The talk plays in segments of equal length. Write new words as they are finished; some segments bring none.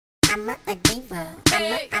Hi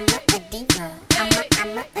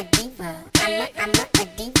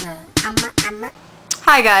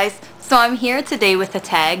guys, so I'm here today with a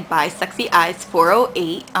tag by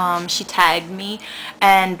sexieyes408. She tagged me,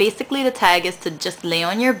 and basically the tag is to just lay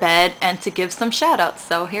on your bed and to give some shout outs.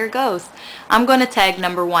 So here goes. I'm going to tag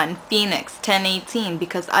number 1, Phoenix 1018,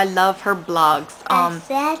 because I love her blogs.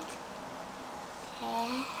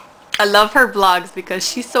 I love her blogs because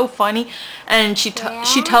she's so funny, and she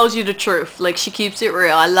tells you the truth. Like, she keeps it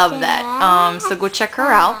real. I love that. So go check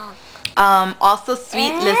her out. Also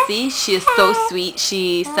Sweet Lissy, she is so sweet.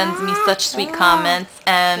 She sends me such sweet comments,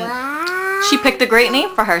 and she picked a great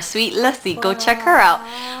name for her, Sweet Lissy. Go check her out.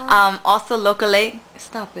 Also localleh,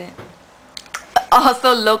 stop it.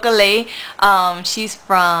 Also localleh, she's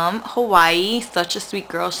from Hawaii, such a sweet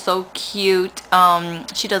girl, so cute.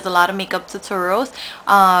 She does a lot of makeup tutorials,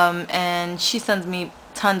 and she sends me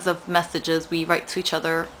tons of messages. We write to each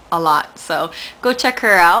other a lot, so go check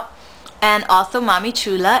her out. And also Mommy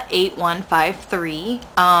Chula 8153.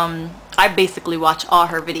 I basically watch all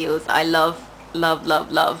her videos. I love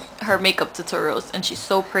her makeup tutorials, and she's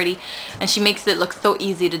so pretty, and she makes it look so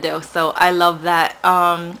easy to do, so I love that.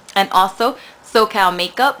 And also SoCal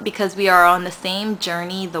Makeup, because we are on the same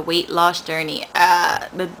journey, the weight loss journey,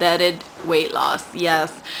 the dreaded weight loss,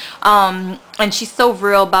 yes. And she's so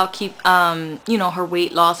real about you know, her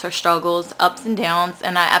weight loss, her struggles, ups and downs,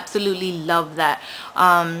 and I absolutely love that.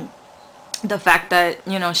 The fact that,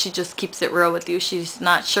 you know, she just keeps it real with you. She's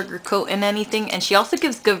not sugarcoating anything, and she also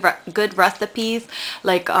gives good recipes,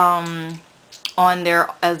 like on there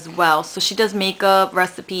as well. So she does makeup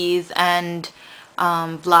recipes and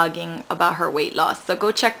vlogging about her weight loss, so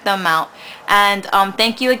go check them out. And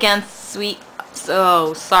thank you again, thanks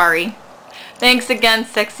again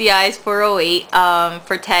sexieyes408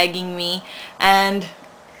 for tagging me. And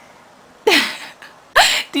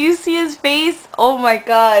do you see his face? Oh my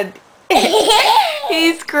god.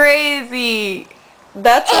 He's crazy.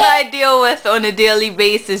 That's what I deal with on a daily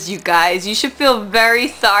basis, you guys. You should feel very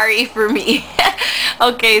sorry for me.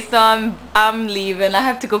 Okay, so I'm leaving. I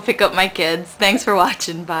have to go pick up my kids. Thanks for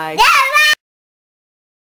watching. Bye.